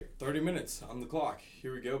30 minutes on the clock.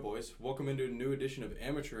 Here we go, boys. Welcome into a new edition of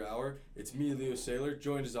Amateur Hour. It's me, Leo Saylor,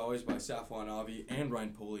 joined as always by Safwan Avi and Ryan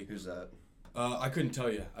Pulley. Who's that? I couldn't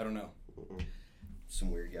tell you. I don't know.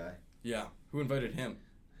 Some weird guy. Yeah. Who invited him?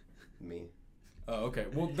 Me. Oh, okay.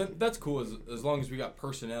 Well, that's cool as long as we got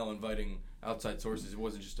personnel inviting outside sources. It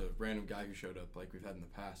wasn't just a random guy who showed up like we've had in the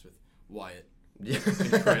past with Wyatt. Yeah.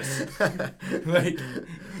 And Chris. Like,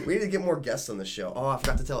 we need to get more guests on the show. Oh, I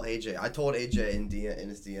forgot to tell AJ. I told AJ in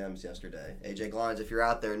his DMs yesterday. AJ Glines, if you're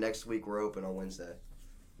out there, next week we're open on Wednesday.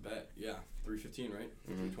 Bet. Yeah. 3:15, right?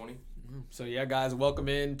 3:20. So yeah, guys, welcome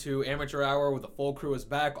into Amateur Hour with the full crew is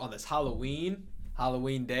back on this Halloween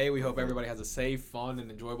day. We hope everybody has a safe, fun, and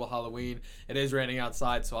enjoyable Halloween. It is raining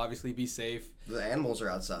outside, so obviously be safe. The animals are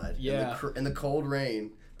outside. Yeah. In the cold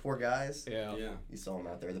rain. Poor guys. Yeah. You saw them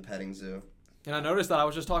out there, the petting zoo. And I noticed that I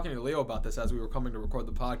was just talking to Leo about this as we were coming to record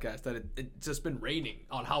the podcast, that it's just been raining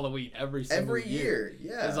on Halloween every year.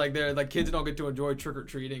 Yeah. It's like kids don't get to enjoy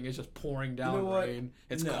trick-or-treating. It's just pouring down rain.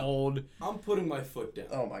 It's cold. I'm putting my foot down.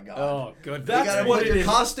 Oh, my God. Oh, good. That's you gotta what put it your is.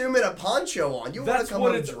 costume and a poncho on. You want That's to come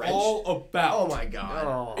what home it's drenched. all about. Oh, my God.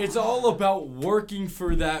 Oh. It's all about working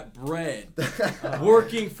for that bread.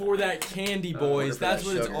 Working for that candy, boys. That's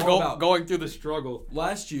what it's all about. Going through the struggle.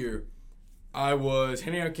 Last year, I was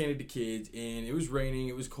handing out candy to kids, and it was raining.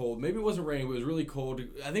 It was cold. Maybe it wasn't raining, but it was really cold.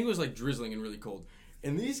 I think it was like drizzling and really cold.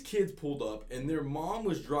 And these kids pulled up, and their mom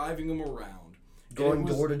was driving them around. Going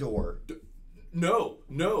door to door.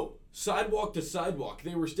 No. Sidewalk to sidewalk.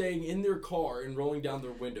 They were staying in their car and rolling down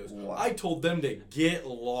their windows. Wow. I told them to get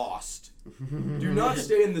lost. Do not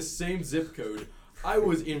stay in the same zip code. I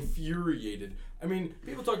was infuriated. I mean,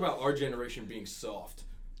 people talk about our generation being soft.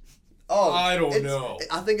 Oh, I don't know.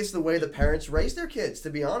 I think it's the way the parents raise their kids, to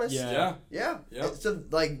be honest. Yeah. Yeah. So,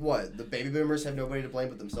 like, what? The baby boomers have nobody to blame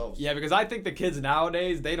but themselves. Yeah, because I think the kids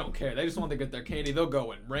nowadays, they don't care. They just want to get their candy. They'll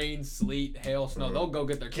go in rain, sleet, hail, snow. They'll go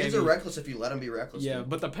get their candy. Kids are reckless if you let them be reckless. Yeah, dude.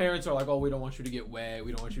 but the parents are like, oh, we don't want you to get wet.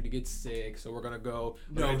 We don't want you to get sick. So we're going to go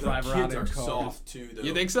No, the drive around kids in are cars. soft too, though.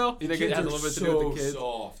 You think so? You think it has a little bit to do with the kids?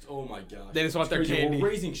 Soft. Oh my god. They just want It's their crazy. candy. We're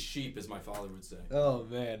raising sheep, as my father would say. Oh,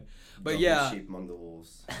 man. But Don't yeah. be sheep among the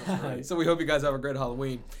wolves. Right. So we hope you guys have a great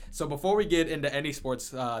Halloween. So before we get into any sports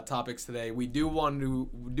topics today, we do want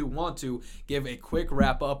to give a quick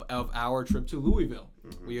wrap up of our trip to Louisville.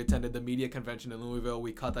 Mm-hmm. We attended the media convention in Louisville.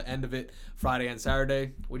 We caught the end of it Friday and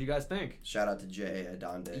Saturday. What do you guys think? Shout out to Jay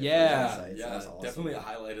Adonde. Yeah. That's awesome. Definitely a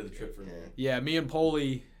highlight of the trip for me. Yeah, me and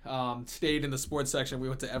Polly stayed in the sports section. We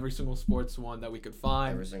went to every single sports one that we could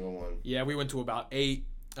find. Every single one. Yeah, we went to about 8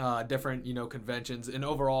 different, conventions. And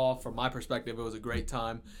overall, from my perspective, it was a great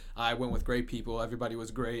time. I went with great people. Everybody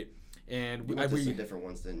was great. And You went to some different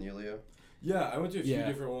ones, didn't you, Leo? Yeah, I went to a few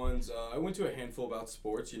different ones. I went to a handful about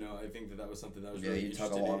sports. I think that was something that I was really you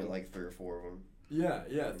interested tug along in. at like 3 or 4 of them.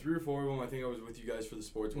 Yeah, 3 or 4 of them. I think I was with you guys for the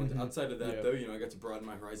sports ones. Mhm. Outside of that, Yeah. though, I got to broaden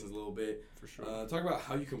my horizons a little bit. For sure. Talk about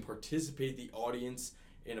how you can participate the audience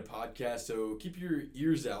in a podcast. So keep your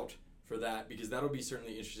ears out for that, because that'll be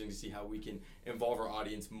certainly interesting to see how we can involve our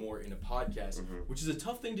audience more in a podcast, which is a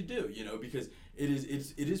tough thing to do, because it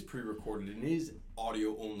is pre-recorded and it is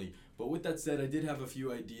audio only. But with that said, I did have a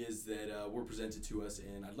few ideas that were presented to us,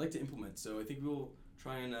 and I'd like to implement. So I think we'll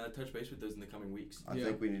try and touch base with those in the coming weeks. I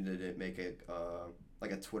think we need to make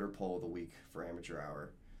a Twitter poll of the week for Amateur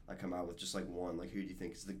Hour. I come out with just like one, like, who do you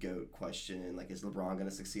think is the GOAT question? Like, is LeBron going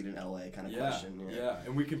to succeed in LA kind of question? Yeah,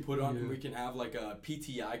 and we can put on, and we can have like a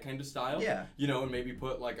PTI kind of style. Yeah. and maybe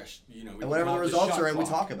put like and whenever the results are in, we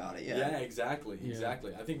talk about it. Yeah, exactly.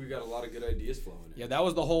 I think we've got a lot of good ideas flowing in. Yeah, that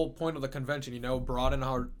was the whole point of the convention, broaden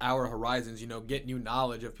our horizons, get new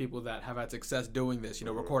knowledge of people that have had success doing this,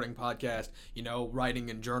 recording podcasts, writing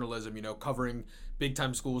in journalism, covering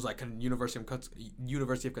big-time schools like University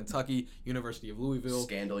of Kentucky, University of Louisville.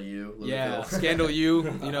 Scandal U. Louisville. Yeah, Scandal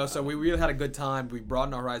U. So we really had a good time. We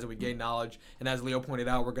broadened our horizon. We gained knowledge. And as Leo pointed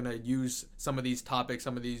out, we're going to use some of these topics,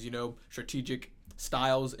 some of these, strategic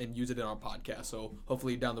styles, and use it in our podcast. So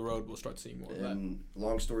hopefully down the road, we'll start seeing more of that. And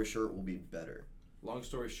long story short, will be better. Long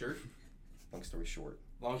story short. Long story short.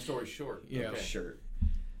 Long story short. Yeah. Okay. Shirt.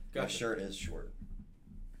 Gotcha. My shirt is short.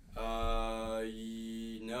 No,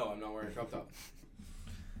 I'm not wearing a crop top.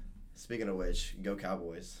 Speaking of which, go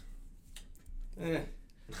Cowboys.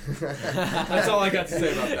 That's all I got to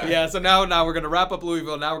say about that. Yeah, so now we're going to wrap up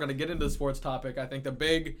Louisville. Now we're going to get into the sports topic. I think the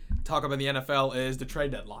big talk up in the NFL is the trade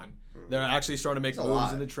deadline. They're actually starting to make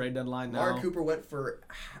moves in the trade deadline now. Amari Cooper went for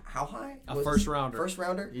how high? A first rounder. First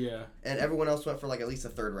rounder? Yeah. And everyone else went for like at least a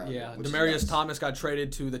third rounder. Yeah. which is Demaryius nuts. Thomas got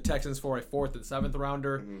traded to the Texans for a 4th and 7th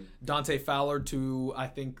rounder. Mm-hmm. Dante Fowler to, I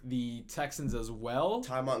think, the Texans as well.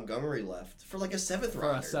 Ty Montgomery left for like a 7th For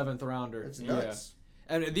rounder. a 7th rounder. That's nuts.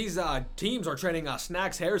 And these teams are trading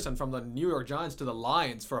Snacks Harrison from the New York Giants to the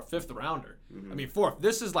Lions for a 5th rounder. I mean, 4th.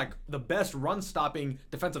 This is like the best run-stopping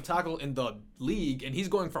defensive tackle in the league, and he's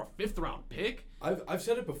going for a 5th-round pick? I've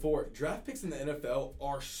said it before. Draft picks in the NFL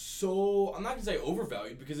are so, I'm not going to say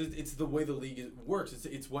overvalued because it's the way the league works.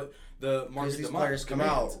 It's what the market These demands. players come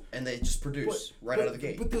out and they just produce out of the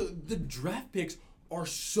gate. But the draft picks are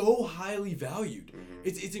so highly valued.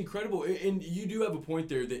 It's incredible. And you do have a point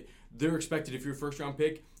there that they're expected, if you're a first-round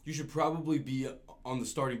pick, you should probably be on the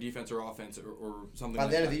starting defense or offense or something by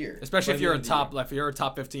like the end that. of the year. Especially if you're a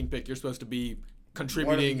top 15 pick, you're supposed to be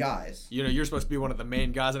contributing. One of the guys. You know, you're supposed to be one of the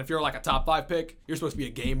main guys, and if you're like a top 5 pick, you're supposed to be a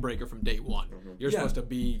game breaker from day one. You're supposed to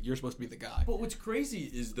be the guy. But what's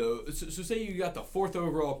crazy is though, so say you got the 4th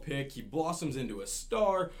overall pick, he blossoms into a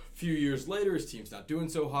star. A few years later, his team's not doing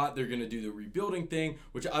so hot. They're gonna do the rebuilding thing,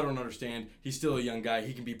 which I don't understand. He's still a young guy.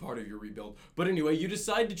 He can be part of your rebuild. But anyway, you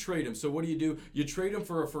decide to trade him. So what do? You trade him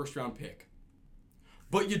for a 1st-round pick.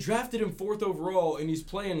 But you drafted him 4th overall, and he's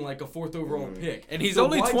playing like a 4th overall pick. And he's So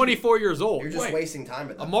only why'd 24 years old. You're just Right. wasting time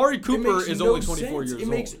at that. Amari It Cooper makes is no only 24 sense. years It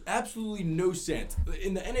old. makes absolutely no sense.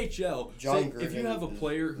 In the NHL, John say, if you Gruden have a is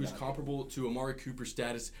player who's not comparable to Amari Cooper's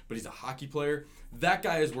status, but he's a hockey player, that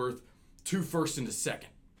guy is worth 2 firsts and a second.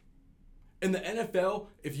 In the NFL,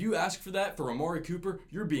 if you ask for that for Amari Cooper,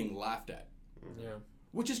 you're being laughed at. Yeah.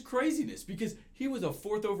 Which is craziness because he was a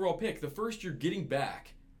 4th overall pick. The first you're getting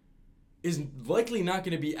back is likely not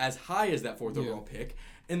going to be as high as that 4th overall pick.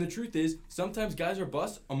 And the truth is, sometimes guys are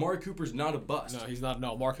busts. Amari Cooper's not a bust. No, he's not.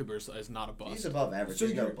 No, Amari Cooper is not a bust. He's above average. So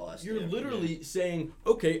He's no you're, bust. you're literally saying,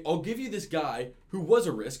 okay, I'll give you this guy who was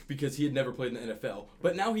a risk because he had never played in the NFL,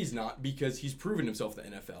 but now he's not because he's proven himself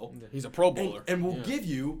in the NFL. He's a Pro Bowler. And we'll give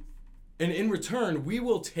you, and in return, we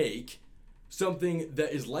will take something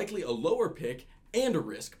that is likely a lower pick and a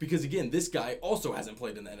risk because, again, this guy also hasn't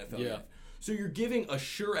played in the NFL yet. So you're giving a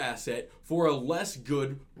sure asset for a less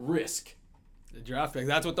good risk. The draft pick.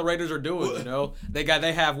 That's what the Raiders are doing, you know. They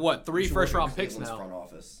have what, 3 first-round picks now. Front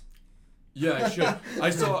office. Yeah, I should. I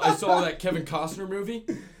saw that Kevin Costner movie.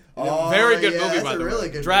 Oh, Very good yeah, movie, that's by a the really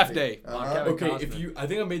way. good Draft movie. Day. Uh-huh. Kevin Okay, Costner. I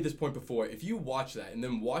think I made this point before. If you watch that and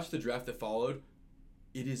then watch the draft that followed,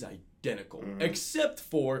 it is identical. Except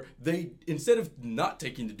for they, instead of not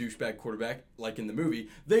taking the douchebag quarterback like in the movie,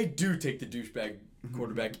 they do take the douchebag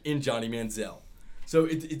quarterback in Johnny Manziel. So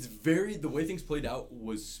it's very, the way things played out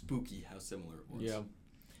was spooky how similar it was. Yeah.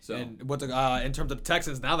 So And in terms of the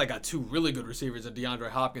Texans, now they got 2 really good receivers in DeAndre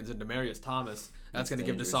Hopkins and Demarius Thomas. That's going to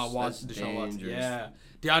give dangerous. Deshaun Watson. That's Deshaun Watson. dangerous. Yeah.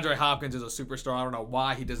 DeAndre Hopkins is a superstar. I don't know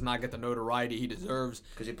why he does not get the notoriety he deserves.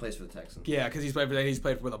 Because he plays for the Texans. Yeah, because he's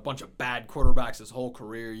played with a bunch of bad quarterbacks his whole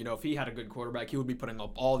career. You know, if he had a good quarterback, he would be putting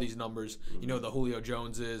up all these numbers. You know, the Julio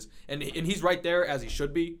Joneses, and he's right there as he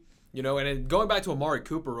should be. You know, and then going back to Amari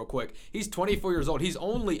Cooper real quick, he's 24 years old. He's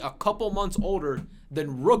only a couple months older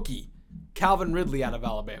than rookie Calvin Ridley out of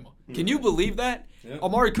Alabama. Can you believe that? Yeah.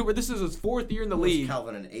 Amari Cooper, this is his 4th year in the league.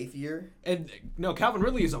 Calvin in 8th year? And no, Calvin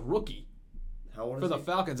Ridley is a rookie How old for is the he?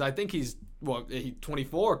 Falcons. I think he's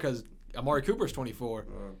 24 because Amari Cooper's 24.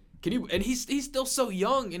 Can you? And he's still so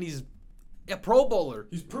young, and he's a Pro Bowler.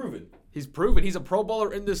 he's proven. He's proven he's a Pro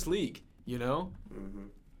Bowler in this league. You know.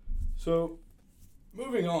 So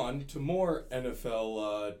moving on to more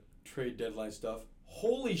NFL trade deadline stuff.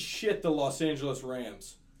 Holy shit, the Los Angeles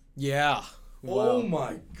Rams. Yeah. Oh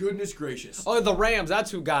my goodness gracious. Oh, the Rams.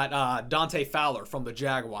 That's who got Dante Fowler from the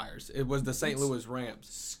Jaguars. It was the St. Louis Rams.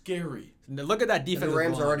 Scary. Now, look at that And defense. the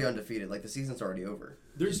Rams are already undefeated. Like, the season's already over.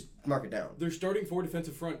 There's Mark it down. their starting 4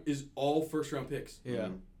 defensive front is all first round picks. Yeah.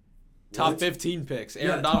 Mhm. Top What? 15 picks. Yeah,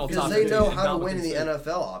 Aaron top Donald. Because top they 15. know how to Dominican win in the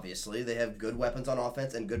Sue. NFL, obviously. They have good weapons on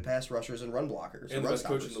offense and good pass rushers and run blockers. And the run best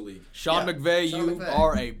coach in stoppers. the league. Sean Yeah, McVay, Sean you McVay.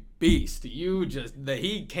 are a beast.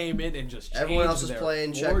 He came in and just changed Everyone else is their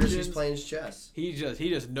playing checkers. He's fortunes. playing chess. He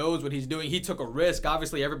just knows what he's doing. He took a risk.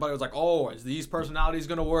 Obviously, everybody was like, "Oh, is these personalities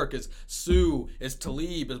going to work? Is Sue? Is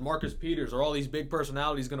Talib? Is Marcus Peters? Are all these big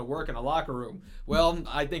personalities going to work in a locker room?" Well,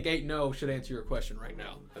 I think 8-0 should answer your question right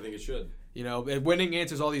now. I think it should. You know, and winning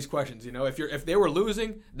answers all these questions. You know, if they were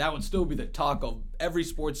losing, that would still be the talk of every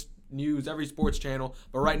sports news, every sports channel.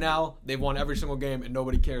 But right now, they've won every single game, and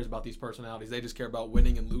nobody cares about these personalities. They just care about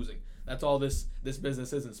winning and losing. That's all this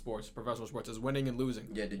business is in sports, professional sports, is winning and losing.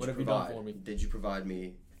 Yeah, What have you done for me? Did you provide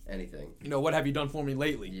me anything? You know, what have you done for me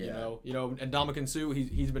lately? Yeah. You know, and Ndamukong Suh,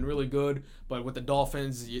 he's been really good, but with the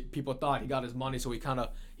Dolphins, people thought he got his money, so he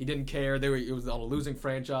didn't care. It was on a losing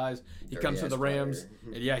franchise. He comes to the Dirty-ass Rams,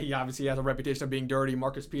 player. and yeah, he obviously has a reputation of being dirty.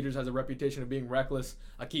 Marcus Peters has a reputation of being reckless.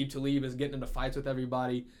 Aqib Talib is getting into fights with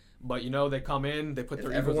everybody. But they come in, they put If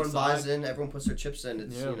their everyone egos aside. buys in, everyone puts their chips in.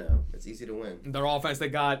 It's Yeah. it's easy to win. Their offense, they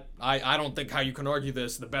got. I don't think how you can argue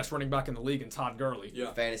this. The best running back in the league, in Todd Gurley.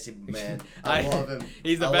 Yeah. Fantasy man, I love him.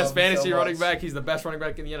 He's the I best love him fantasy so running much. back. He's the best running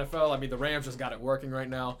back in the NFL. I mean, the Rams just got it working right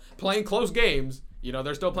now. Playing close games.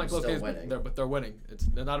 They're still playing close Still games, winning. but they're winning. It's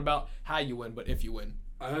not about how you win, but if you win.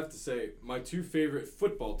 I have to say, my two favorite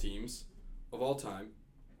football teams of all time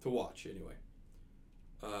to watch, anyway.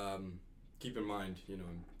 Keep in mind,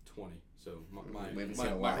 I'm 20, so We haven't seen a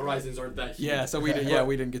my lot. horizons aren't that huge. Yeah, so we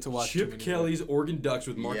didn't get to watch too Chip many. Kelly's Oregon Ducks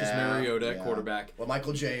with Marcus Mariota at quarterback. Well,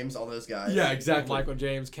 Michael James, all those guys. Yeah, exactly. Michael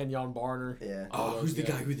James, Kenyon Barner, Yeah. Oh, who's the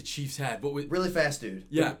guy who the Chiefs had? What was? Really fast dude.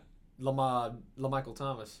 Yeah, LaMichael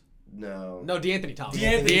Thomas. No. No, DeAnthony Thomas.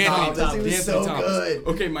 DeAnthony Thomas. Thomas. He was DeAnthony so Thomas. good.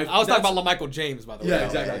 Okay, I was talking about LaMichael James, by the way. Yeah,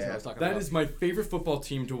 That's exactly. what I was talking That about. is my favorite football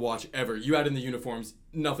team to watch ever. You add in the uniforms,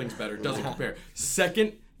 nothing's better. Doesn't compare.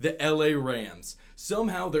 Second, the LA Rams.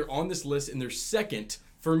 Somehow they're on this list and they're second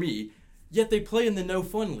for me, yet they play in the no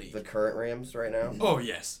fun league. The current Rams right now. Oh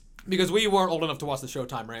yes. Because we weren't old enough to watch the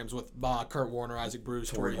Showtime Rams with Kurt Warner, Isaac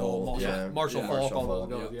Bruce, Torrey Torrey Holt, Holt, Marshall yeah. Falk, Marshall all those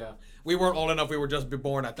Falk, guys. Yeah, we weren't old enough. We were just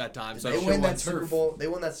born at that time. So They show win on that Super turf. Bowl. They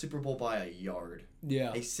won that Super Bowl by a yard.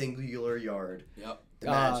 yeah, A singular yard. Yep.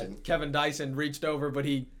 Imagine. Kevin Dyson reached over, but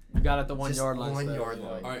he got at the 1 Just yard line. 1 so, yard yeah.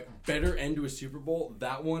 line. All right, better end to a Super Bowl,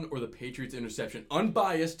 that one or the Patriots interception,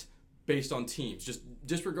 unbiased based on teams. Just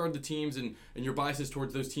disregard the teams and your biases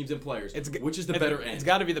towards those teams and players. Which is the better end? It's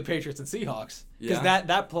got to be the Patriots and Seahawks because Yeah.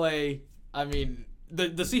 that play. I mean, the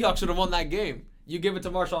Seahawks should have won that game. You give it to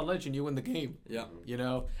Marshawn Lynch and you win the game. Yeah.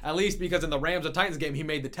 At least because in the Rams and Titans game he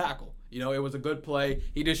made the tackle. It was a good play.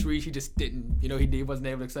 He just didn't. He wasn't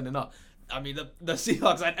able to extend enough. I mean, the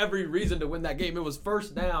Seahawks had every reason to win that game. It was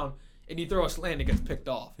first down, and you throw a slant and it gets picked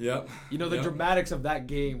off. Yep. The Yep. dramatics of that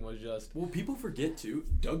game was just. Well, people forget too.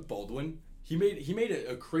 Doug Baldwin, he made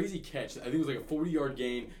a crazy catch. I think it was like a 40-yard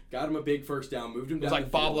gain. Got him a big first down. Moved him It was down.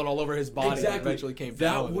 like the field. bobbling all over his body. Exactly. And eventually came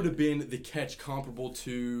that down. would have been the catch comparable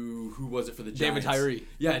to who was it for the Giants? David Tyree.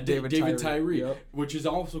 Yeah, David Tyree, Yep. which is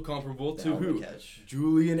also comparable to Down the who? catch.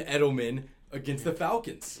 Julian Edelman against the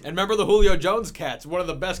Falcons. And remember the Julio Jones catch, one of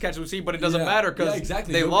the best catches we've seen, but it doesn't Yeah. matter because Yeah,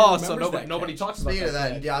 exactly. they Nobody lost, so remembers that nobody catch. talks about Speaking of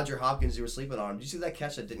that, catch. DeAndre Hopkins, you were sleeping on him. Did you see that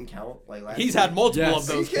catch that didn't count? Like last He's week? had multiple Yes. of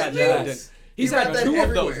those He can, catches. yes. He's He got had that two of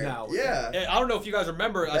those everywhere. now. Yeah. I don't know if you guys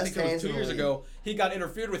remember. I Best think it was hands 2 in the years league. ago. He got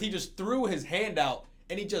interfered with. He just threw his hand out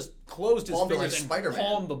and he just closed his Palmed it like fingers and Spider-Man.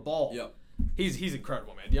 palmed the ball. Yep. He's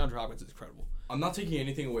incredible, man. DeAndre Hopkins is incredible. I'm not taking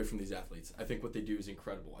anything away from these athletes. I think what they do is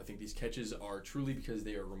incredible. I think these catches are truly because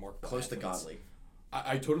they are remarkable. Close to athletes. godly.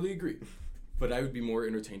 I totally agree. But I would be more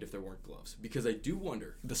entertained if there weren't gloves. Because I do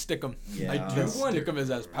wonder. The stickum. Yeah. I do wonder. Stickum is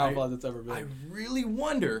as powerful as it's ever been. I really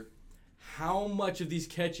wonder how much of these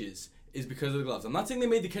catches is because of the gloves. I'm not saying they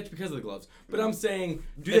made the catch because of the gloves, but I'm saying,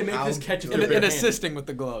 do they make how this catch if good- they're and barehanded? assisting with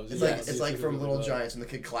the gloves. It's Yeah, like it's like from with the Little gloves. Giants when the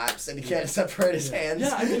kid claps and he can't separate his hands.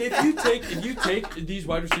 Yeah, I mean, if you take these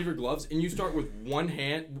wide receiver gloves and you start with one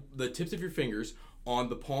hand, the tips of your fingers on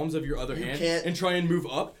the palms of your other You hand, can't- and try and move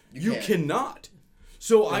up, you can't. cannot.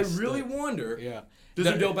 So I That's really the- wonder, Yeah. does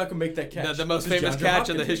The- Odell Beckham make that catch? The most Does famous DeAndre catch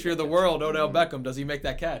in the Hopkins history make of the that world, Odell Beckham. Does he make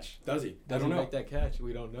that catch? catch? Does he? I Does don't he know. make that catch?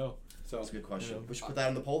 We don't know. So That's a good question. You know. We should put that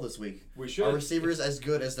in the poll this week. we should. Are receivers as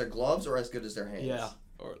good as their gloves or as good as their hands? Yeah.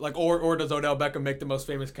 Or does Odell Beckham make the most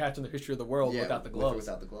famous catch in the history of the world Yeah, without the with or gloves?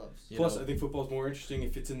 without the gloves. You Plus, know? I think football's more interesting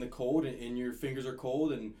if it's in the cold and your fingers are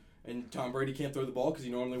cold and Tom Brady can't throw the ball because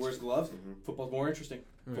he normally wears gloves. Football's more interesting.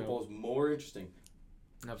 Yeah. Football's more interesting.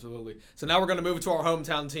 Absolutely. So now we're going to move to our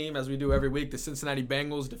hometown team as we do every week. The Cincinnati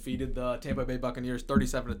Bengals defeated the Tampa Bay Buccaneers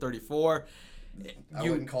 37-34. I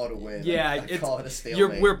wouldn't call it a win. Yeah, I'd call it a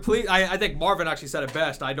stalemate. we're pleased. I think Marvin actually said it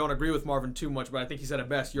best. I don't agree with Marvin too much, but I think he said it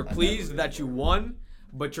best. You're pleased that you won,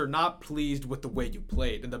 but you're not pleased with the way you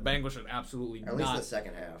played. And the Bengals should absolutely At least not. the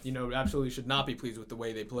second half. Absolutely should not be pleased with the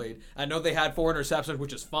way they played. I know they had 4 interceptions,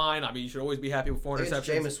 which is fine. I mean, you should always be happy with 4 I think it's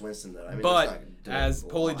interceptions. Jameis Winston, though. I mean, But it's not doing as a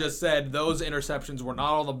Polly lot. just said, those interceptions were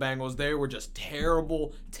not on the Bengals. They were just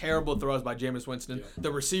terrible, terrible throws by Jameis Winston. Yeah.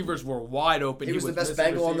 The receivers were wide open. He was the best missing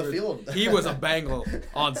Bengal on the receivers. field. He was a Bengal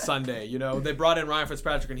on Sunday. They brought in Ryan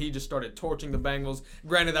Fitzpatrick, and he just started torching the Bengals.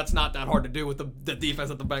 Granted, that's not that hard to do with the defense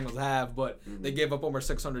that the Bengals have, but they gave up almost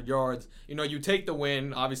 600 yards. You take the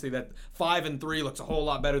win. Obviously, that 5-3 looks a whole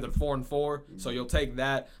lot better than 4-4, so you'll take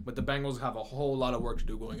that. But the Bengals have a whole lot of work to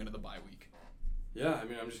do going into the bye week. Yeah, I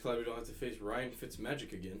mean, I'm just glad we don't have to face Ryan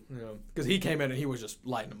Fitzmagic again. Because he came in and he was just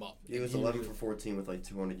lighting them up. He was 11 for 14 with like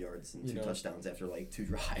 200 yards and 2 touchdowns after like 2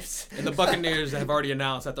 drives. And the Buccaneers have already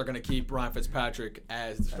announced that they're going to keep Ryan Fitzpatrick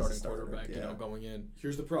as the starting starter, quarterback, yeah. going in.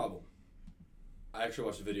 Here's the problem. I actually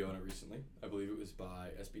watched a video on it recently. I believe it was by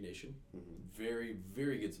SB Nation. Very,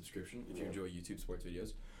 very good subscription if you enjoy YouTube sports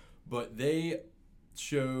videos. But they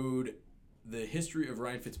showed the history of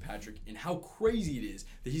Ryan Fitzpatrick and how crazy it is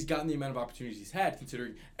that he's gotten the amount of opportunities he's had,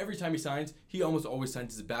 considering every time he signs, he almost always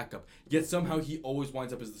signs as a backup. Yet somehow he always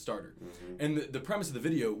winds up as the starter. And the premise of the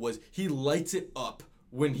video was he lights it up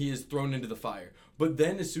when he is thrown into the fire. But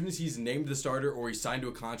then as soon as he's named the starter or he's signed to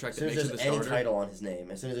a contract that makes him the starter. As soon as there's any title on his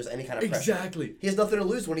name, as soon as there's any kind of pressure. Exactly. He has nothing to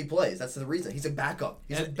lose when he plays. That's the reason. He's a backup.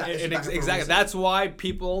 Exactly. That's why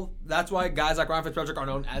guys like Ryan Fitzpatrick are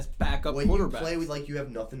known as backup quarterbacks. When you play with like you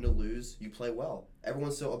have nothing to lose, you play well.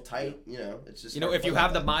 Everyone's so uptight, it's just... if you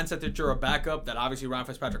have the mindset that you're a backup, that obviously Ryan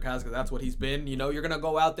Fitzpatrick has, because that's what he's been, you're going to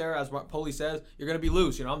go out there, as Poli says, you're going to be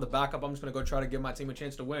loose. I'm the backup. I'm just going to go try to give my team a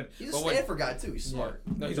chance to win. He's a Stanford guy, too. He's smart.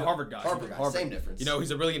 No, he's a Harvard guy. Harvard. Same difference.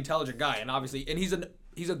 He's a really intelligent guy, and obviously, and he's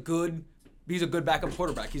a good backup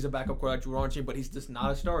quarterback. He's a backup quarterback you on team, but he's just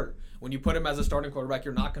not a starter. When you put him as a starting quarterback,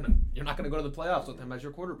 you're not gonna go to the playoffs with him as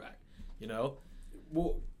your quarterback.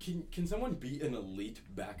 Well, can someone beat an elite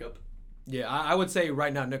backup? Yeah, I would say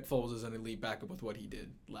right now Nick Foles is an elite backup with what he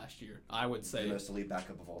did last year. I would say the most elite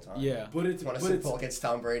backup of all time. Yeah, but it's against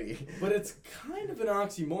Tom Brady. But it's kind of an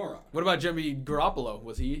oxymoron. What about Jimmy Garoppolo?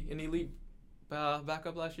 Was he an elite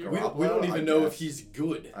backup last year? We don't even know if he's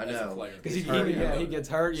good as a player. Because he gets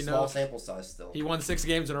hurt. Small sample size still. He won 6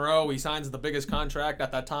 games in a row. He signs the biggest contract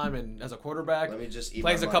at that time, and as a quarterback,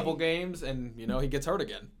 plays a couple games, and he gets hurt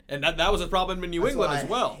again. And that was a problem in New England as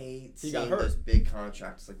well. He got hurt. Those big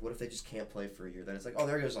contracts. Like, what if they just can't play for a year? Then it's like, oh,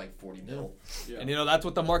 there goes like $40 million. Yeah. And that's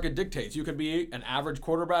what the market dictates. You could be an average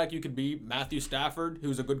quarterback. You could be Matthew Stafford,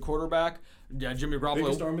 who's a good quarterback. Yeah, Jimmy Garoppolo.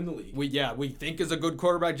 Biggest arm in the league. We think is a good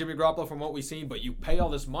quarterback, Jimmy Garoppolo, from what we've seen. But you pay all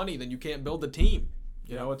this money, then you can't build a team.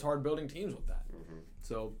 It's hard building teams with that.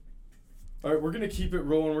 So. All right, we're going to keep it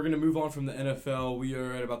rolling. We're going to move on from the NFL. We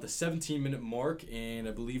are at about the 17-minute mark, and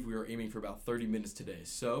I believe we are aiming for about 30 minutes today.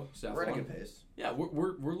 So, we're at a good pace. Yeah,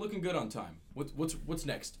 we're looking good on time. What's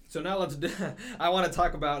next? So now I want to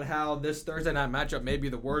talk about how this Thursday night matchup may be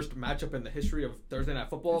the worst matchup in the history of Thursday night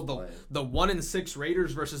football. The 1-6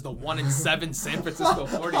 Raiders versus the 1-7 San Francisco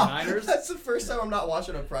 49ers. That's the first time I'm not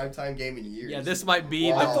watching a primetime game in years. Yeah, this might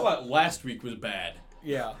be. I thought last week was bad.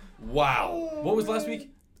 Yeah. Wow. What was last week?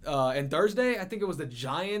 And Thursday, I think it was the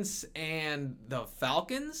Giants and the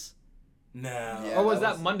Falcons. No. Yeah, or was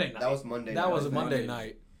that Monday night? That was Monday night. That was Monday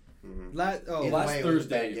night. Mm-hmm. Last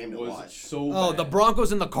Thursday was so bad. The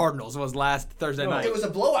Broncos and the Cardinals was last Thursday night. It was a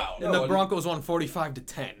blowout. And the Broncos won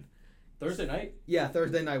 45-10. Thursday night? Yeah,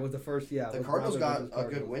 Thursday night was the first. Yeah, the Cardinals got a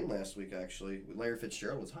good win last week. Actually, Larry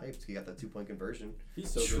Fitzgerald was hyped. He got that 2-point conversion.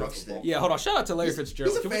 He's so good. Yeah, hold on. Shout out to Larry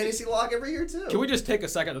Fitzgerald. He's a fantasy lock every year too. Can we just take a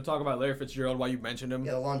second to talk about Larry Fitzgerald while you mentioned him?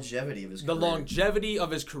 Yeah, the longevity of his career. The longevity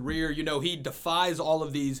of his career. He defies all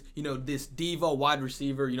of these. This diva wide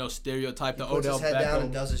receiver. Stereotype. The Odell Beckham. Puts his head down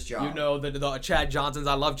and does his job. The Chad Johnsons.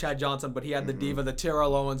 I love Chad Johnson, but he had the diva, the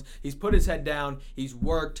Terrell Owens. He's put his head down. He's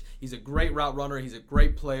worked. He's a great route runner. He's a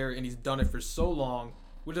great player, and he's done it for so long.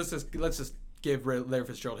 Let's just give Larry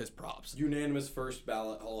Fitzgerald his props. Unanimous first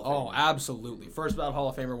ballot Hall of Famer. Oh, absolutely. First ballot Hall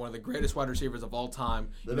of Famer, one of the greatest wide receivers of all time.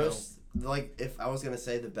 If I was going to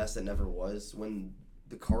say the best that never was, when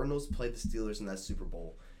the Cardinals played the Steelers in that Super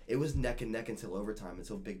Bowl, it was neck and neck until overtime,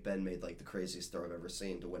 until Big Ben made the craziest throw I've ever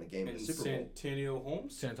seen to win a game in the Super Bowl.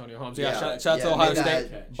 Santonio Holmes? Yeah, shout out to Ohio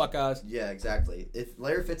State Buckeyes. Yeah, exactly. If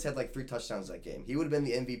Larry Fitz had 3 touchdowns that game, he would have been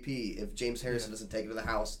the MVP if James Harrison doesn't take it to the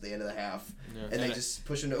house at the end of the half, and they just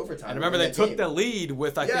push into overtime. And remember, they took the lead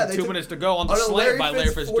with, I think, 2 minutes to go on the slant by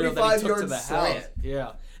Larry Fitzgerald that he took to the house.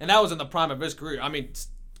 Yeah, and that was in the prime of his career. I mean,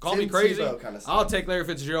 call me crazy. I'll take Larry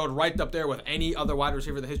Fitzgerald right up there with any other wide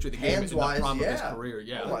receiver in the history of the game in the prime of his career.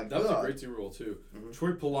 Yeah, that was a great Super Bowl too.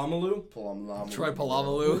 Troy Polamalu. Troy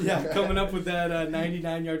Polamalu. Yeah, coming up with that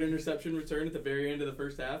 99-yard interception return at the very end of the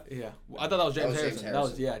first half. Yeah, I thought that was James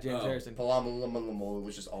Harrison. James Harrison. Polamalu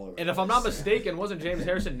was just all over. And if I'm not mistaken, wasn't James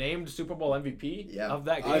Harrison named Super Bowl MVP of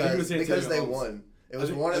that game? I think it was because they won. It was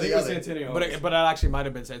one of the other. But it actually might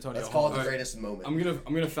have been Santonio. Let's call it the greatest moment. I'm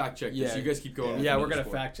gonna fact check this. You guys keep going. Yeah, we're gonna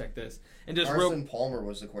fact check this. And just Carson Palmer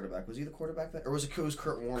was the quarterback. Was he the quarterback then, or was it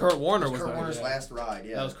Kurt Warner? Kurt Warner was Kurt Warner's last ride.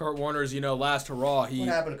 Yeah, that was Kurt Warner's last hurrah. What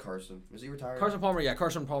happened to Carson? Was he retired? Carson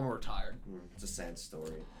Palmer retired. It's a sad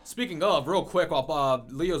story. Speaking of, real quick, while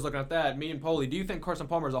Leo's looking at that, me and Poli, do you think Carson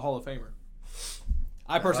Palmer is a Hall of Famer?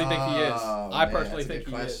 I personally think he is. I personally think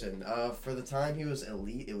he is. For the time he was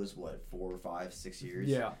elite, it was 4, 5, 6 years.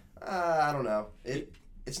 Yeah. I don't know.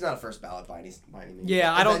 It's not a first ballot by any means.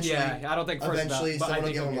 Yeah, I don't think first Eventually, ballot. But someone I will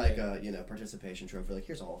think give him he'll like get in. a participation trophy. Like,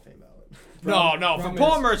 here's a Hall of Fame ballot. No, for Problem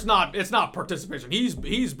Palmer, it's not participation.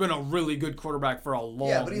 He's been a really good quarterback for a long.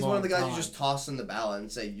 Yeah, but he's one of the guys time. you just toss in the ballot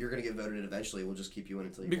and say you're gonna get voted in eventually. We'll just keep you in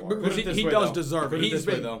until you Because want. Put it this he way, does though. deserve it. Put it He's this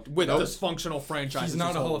way, been though. with Nope. dysfunctional franchises. He's not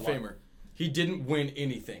his a Hall whole of life. Famer. He didn't win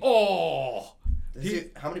anything. Oh.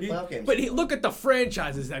 How many playoff games? But look at the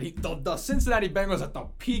franchises that the Cincinnati Bengals at the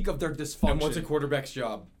peak of their dysfunction. And what's a quarterback's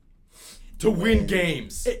job? To win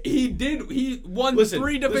games. He won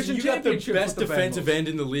 3 division you got the championships. best with the defensive Bengals. end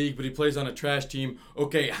in the league, but he plays on a trash team.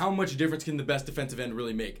 Okay, how much difference can the best defensive end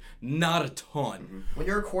really make? Not a ton. When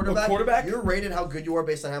you're a quarterback, quarterback? you're rated how good you are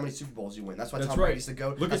based on how many Super Bowls you win. That's why That's Tom right. Brady's the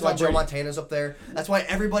GOAT. Look That's at why Tom Joe Brady. Montana's up there. That's why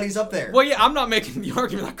everybody's up there. Well, yeah, I'm not making the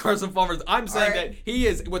argument that Carson Palmer's. I'm saying All right. that he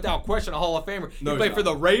is, without question, a Hall of Famer. No, He he's played not. for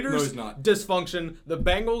the Raiders. No, he's not. Dysfunction. The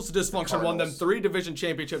Bengals. Dysfunction. Won them Cardinals. 3 division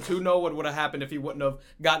championships. Who knows what would have happened if he wouldn't have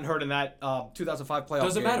gotten hurt in that 2005 playoff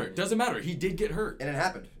Doesn't game. matter. Doesn't matter. He did get hurt. And it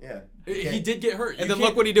happened. Yeah. He did get hurt. And You then look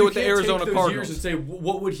can't- what he did you with the can't Arizona take those Cardinals. years and say,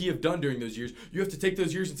 what would he have done during those years? You have to take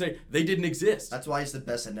those years and say, they didn't exist. That's why he's the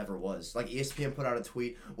best that never was. Like, ESPN put out a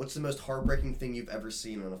tweet, what's the most heartbreaking thing you've ever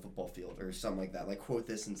seen on a football field? Or something like that. Like, quote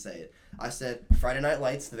this and say it. I said, Friday Night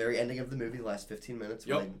Lights, the very ending of the movie, the last 15 minutes,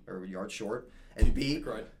 Yep. or a yard short. And B,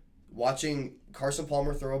 Right. watching Carson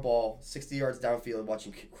Palmer throw a ball 60 yards downfield,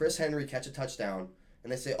 watching Chris Henry catch a touchdown,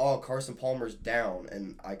 and they say, "Oh, Carson Palmer's down,"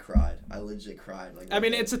 and I cried. I legit cried. Like, I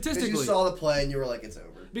mean, it's 'cause statistically. you saw the play and you were like, "It's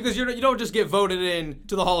over." Because you don't just get voted in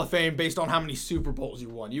to the Hall of Fame based on how many Super Bowls you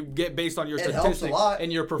won. You get based on your It helps a statistics lot.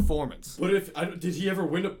 and your performance. But did he ever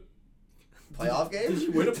win a Playoff game? Did he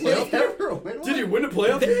win a Did playoff he game? ever win one? Did he win a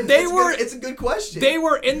playoff game? They It's were. good- It's a good question. They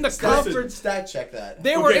were in the conference. Stat check that.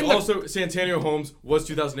 They were Okay, in the. also, Santonio Holmes was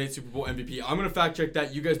 2008 Super Bowl MVP. I'm going to fact check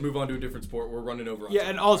that. You guys move on to a different sport. We're running over on Yeah, time.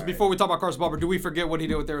 and also All right. before we talk about Carson Palmer, do we forget what he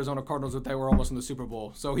did with the Arizona Cardinals that they were almost in the Super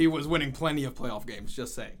Bowl? So he was winning plenty of playoff games.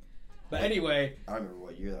 Just saying. But anyway, I don't remember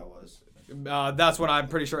what year that was. that's when I'm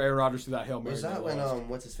pretty sure Aaron Rodgers threw that Hail Mary. Was that and when lost.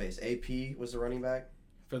 what's his face? AP was the running back?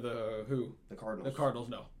 For the who? The Cardinals. The Cardinals?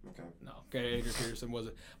 No. Okay. No, okay, Adrian Peterson was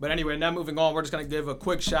it. But anyway, now moving on, we're just going to give a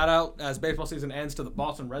quick shout out as baseball season ends to the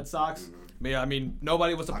Boston Red Sox. I mean,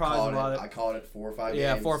 nobody was surprised about I it. called it 4 or 5 games.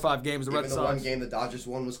 Yeah, 4 or 5 games. The Even Red the Sox. one game the Dodgers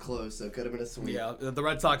won was close, so it could have been a sweep. Yeah, the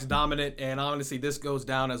Red Sox dominant, and honestly, this goes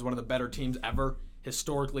down as one of the better teams ever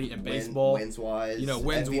historically in baseball. Wins wise,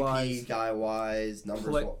 wins MVP wise, guy wise, numbers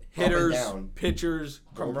Play, up and hitters, down. pitchers,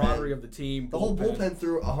 camaraderie of the team. The whole bullpen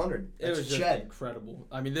threw 100. It was That's just Ched. incredible.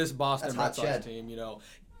 I mean, this Boston That's Red hot Sox Ched. team,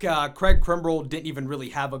 Craig Kimbrell didn't even really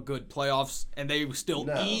have a good playoffs, and they still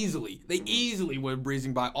No. easily were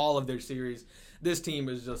breezing by all of their series. This team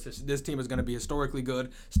is going to be historically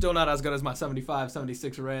good. Still not as good as my 75,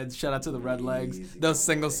 76 Reds. Shout out to the Red Legs. Easy Those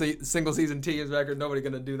going. single season teams record. Nobody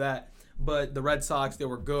going to do that. But the Red Sox, they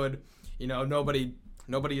were good.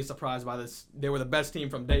 Nobody is surprised by this. They were the best team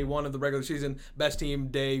from day one of the regular season. Best team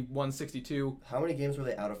day 162. How many games were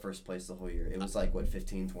they out of first place the whole year? It was like, what,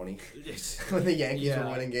 15, 20? It's- When the Yankees Yeah.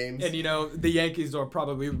 were winning games. And the Yankees are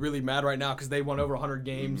probably really mad right now because they won over 100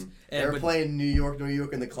 games. They were playing New York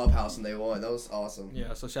in the clubhouse, and they won. That was awesome.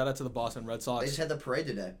 Yeah, so shout out to the Boston Red They Sox. just had the parade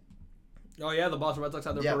today. Oh yeah, the Boston Red Sox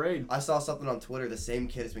had their parade. I saw something on Twitter. The same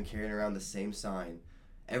kid has been carrying around the same sign.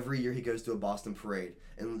 Every year he goes to a Boston parade.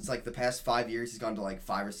 And it's like the past 5 years he's gone to like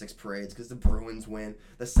 5 or 6 parades because the Bruins win,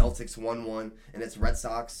 the Celtics won one, and it's Red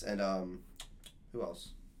Sox and who else?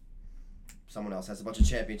 Someone else has a bunch of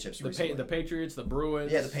championships recently. The Patriots, the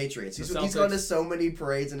Bruins. Yeah, the Patriots. the He's gone to Celtics. so many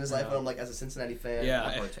parades in his life, Yeah. and I'm like, as a Cincinnati fan, I'm Yeah,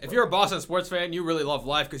 hard to if put. you're a Boston sports fan, you really love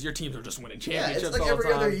life because your teams are just winning Yeah, championships it's like all the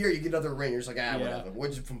every time. other year you get another ring. You're just like, Yeah. whatever. We're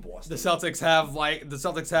just from Boston. The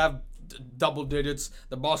Celtics have double digits.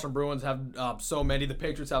 The Boston Bruins have so many. The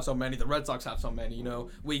Patriots have so many. The Red Sox have so many.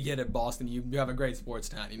 We get it, Boston. You have a great sports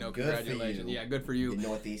town. Good for Congratulations. you. Yeah, good for you. The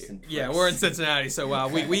Northeastern Yeah, pricks. we're in Cincinnati, so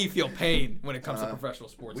we feel pain when it comes to professional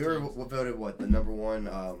sports. We were teams. voted the number one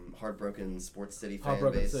heartbroken sports city fan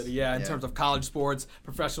Heartbroken base. City, yeah. In terms of college sports,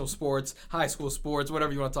 professional sports, high school sports,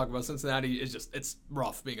 whatever you want to talk about, Cincinnati is it's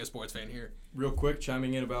rough being a sports fan here. Real quick,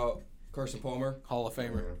 chiming in about Carson Palmer. Hall of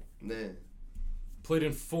Famer. Nah. Played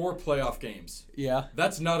in 4 playoff games. Yeah.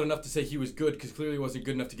 That's not enough to say he was good because clearly he wasn't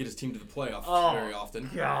good enough to get his team to the playoffs Oh, very often.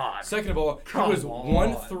 God. Second of all, Come he was on.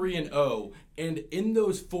 1-3-0, and in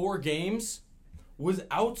those 4 games was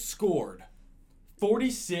outscored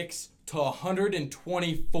 46 to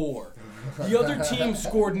 124. The other team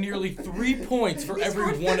scored nearly 3 points for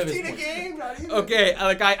every one of his points. Okay,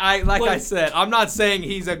 I said, I'm not saying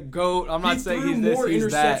he's a GOAT. I'm not saying he's this,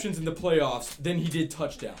 he's that. He threw more interceptions in the playoffs than he did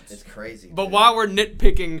touchdowns. It's crazy. But while we're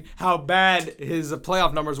nitpicking how bad his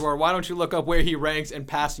playoff numbers were, why don't you look up where he ranks in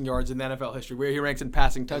passing yards in the NFL history, where he ranks in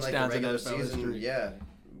passing touchdowns in the NFL history? Yeah,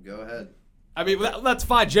 go ahead. I mean, that's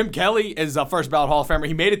fine. Jim Kelly is a first ballot Hall of Famer.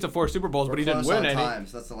 He made it to 4 Super Bowls, but he didn't win any.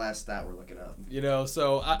 So that's the last stat we're looking up. You know,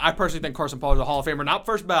 so I personally think Carson Palmer is a Hall of Famer. Not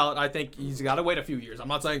first ballot. I think he's got to wait a few years. I'm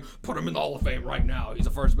not saying put him in the Hall of Fame right now. He's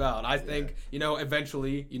a first ballot. I think,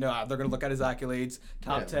 eventually, they're going to look at his accolades,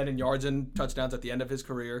 top 10 in yards and touchdowns at the end of his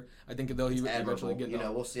career. I think he'll eventually get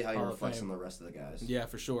we'll see how he reflects on the rest of the guys. Yeah,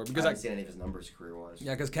 for sure. Because I haven't seen any of his numbers career-wise.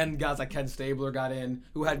 Yeah, because guys like Ken Stabler got in,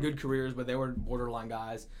 who had good careers, but they were borderline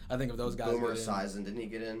guys. I think of those guys. Boomer Esiason, didn't he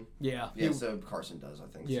get in? Yeah. So Carson does, I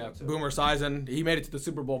think. Yeah, so Boomer Esiason, he made it to the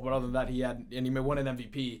Super Bowl, but other than that, he won an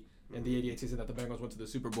MVP in the 88 season that the Bengals went to the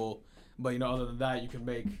Super Bowl. But, other than that, you can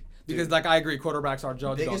make... Because, I agree, quarterbacks are judged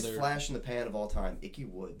on their... Biggest flash in the pan of all time, Ickey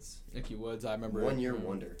Woods. Ickey Woods, I remember. 1 year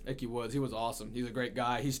wonder. Ickey Woods, he was awesome. He's a great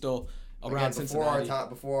guy. He's still around Cincinnati.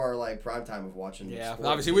 Before our prime time of watching. Yeah,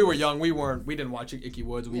 obviously we were young. We didn't watch Ickey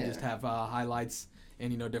Woods. We just have highlights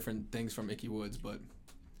and different things from Ickey Woods. But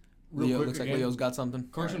Leo, looks like Leo's got something.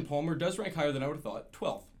 Carson Palmer does rank higher than I would have thought.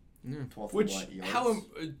 12th. Yeah. 12th Which yards?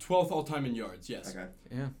 12th all time in yards? Yes. Okay.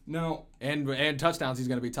 Yeah. Now and touchdowns, he's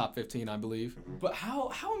going to be top 15, I believe. But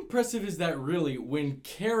how impressive is that really when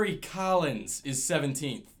Kerry Collins is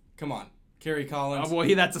 17th? Come on. Kerry Collins. Oh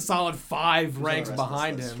boy, that's a solid 5 ranks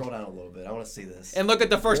behind him. Scroll down a little bit. I want to see this. And look at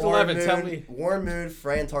the first 11. Tell me. Warren Moon,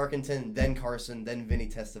 Fran Tarkenton, then Carson, then Vinny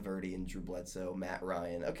Testaverde, and Drew Bledsoe, Matt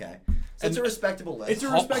Ryan. Okay, so it's a respectable list. It's a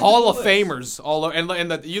respectable Hall of list. Famers all over,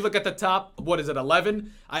 and you look at the top. What is it?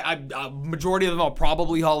 11. Majority of them are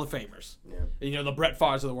probably Hall of Famers. Yeah. The Brett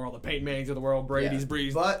Favres of the world, the Peyton Mannings of the world, Brady's,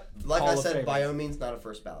 Brees. But like Hall I of said, Famers. by no means not a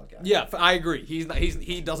first ballot guy. Yeah, I agree.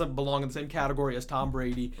 He doesn't belong in the same category as Tom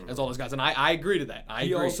Brady, as all those guys, and I agree to that.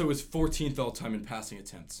 He also is 14th all time in passing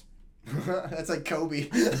attempts. That's like Kobe.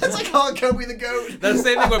 That's like calling Kobe the GOAT. That's the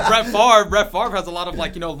same thing with Brett Favre. Brett Favre has a lot of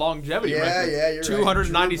longevity. Yeah, records. You're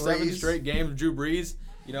 297 right. straight games. Drew Brees.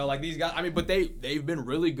 These guys. I mean, but they've been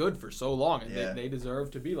really good for so long, and they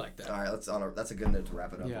deserve to be like that. All right, that's a good note to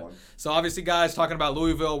wrap it up on. So obviously, guys, talking about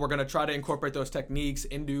Louisville, we're gonna try to incorporate those techniques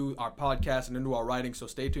into our podcast and into our writing. So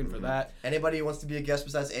stay tuned for that. Anybody who wants to be a guest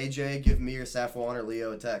besides AJ, give me or Safwan or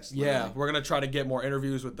Leo a text. Yeah, we're gonna try to get more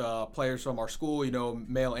interviews with players from our school.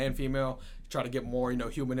 Male and female. Try to get more,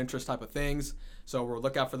 human interest type of things. So we'll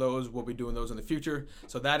look out for those. We'll be doing those in the future.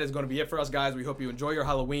 So that is going to be it for us, guys. We hope you enjoy your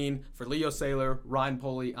Halloween. For Leo Saylor, Ryan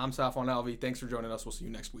Poley, I'm Safwan Alvey. Thanks for joining us. We'll see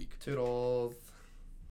you next week. Toodles.